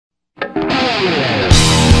Hello,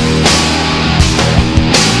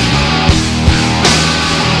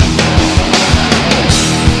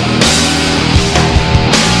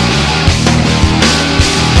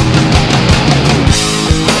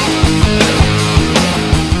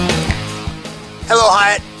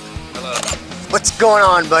 Hyatt. Hello. What's going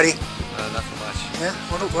on, buddy? Nothing much. Yeah.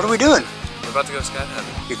 What are we doing? We're about to go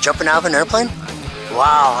skydiving. You're jumping out of an airplane?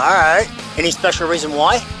 Wow. All right. Any special reason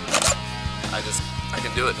why? I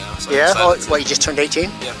can do it now. So Yeah. Oh, What? You just turned 18?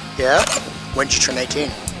 Yeah. Yeah. When did you turn 18?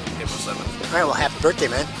 April 7th. All right. Well, happy birthday,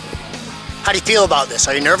 man. How do you feel about this?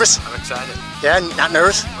 Are you nervous? I'm excited. Yeah. Not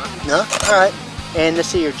nervous? No. All right. And let's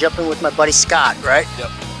see. You're jumping with my buddy Scott, right? Yep.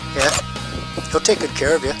 Yeah. He'll take good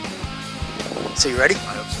care of you. So you ready?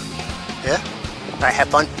 I hope so. Yeah. All right. Have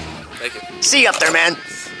fun. Thank you. See you up there, man.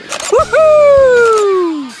 Woohoo!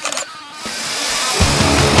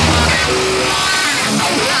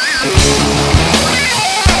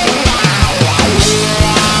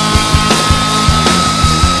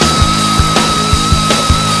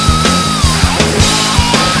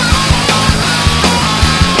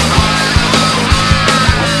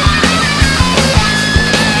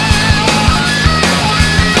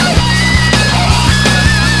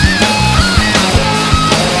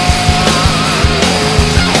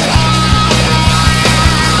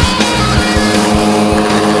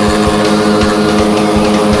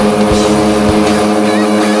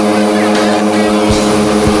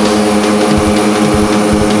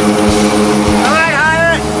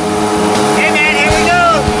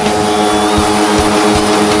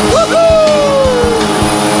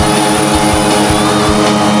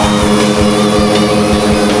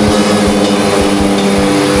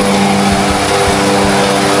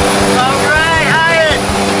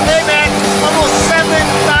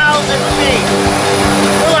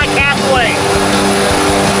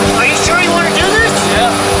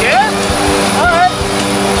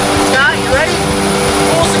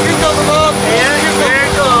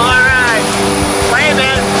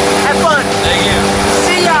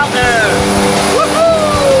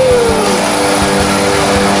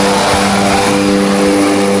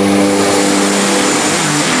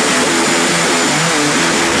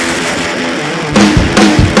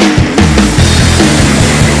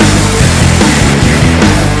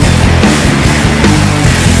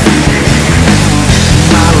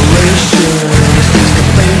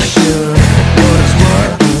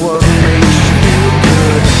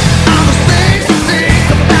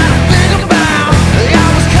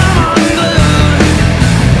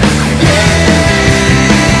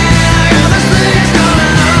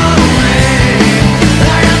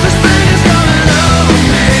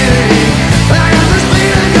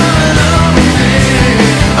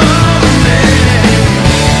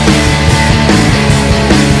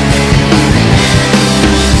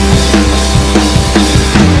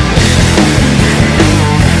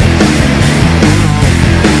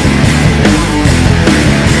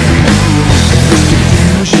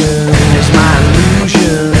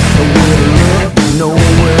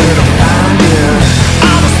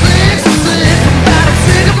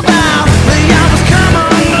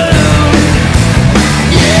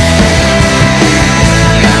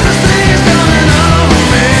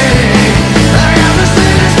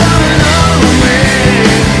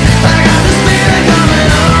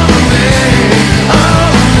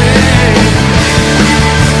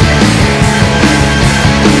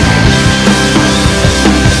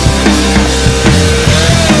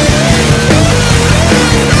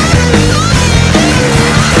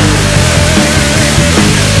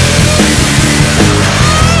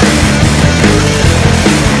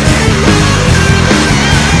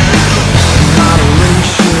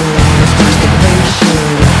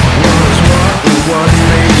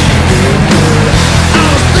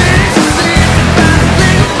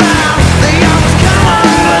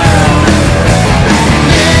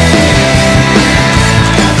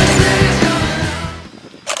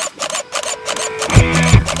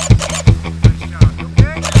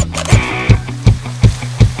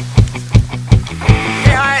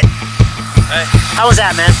 How was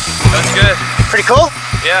that, man? That's good. Pretty cool?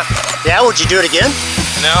 Yeah. Yeah, would you do it again?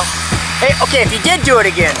 No? Hey, okay, if you did do it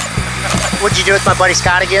again, would you do it with my buddy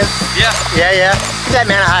Scott again? Yeah. Yeah, yeah. Give that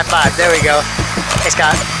man a high five. There we go. Hey,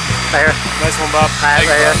 Scott. Right here. Nice one, Bob. Right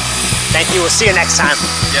here. Thank you. We'll see you next time.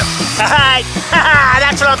 Yep. All right.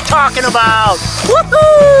 That's what I'm talking about.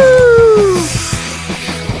 Woohoo!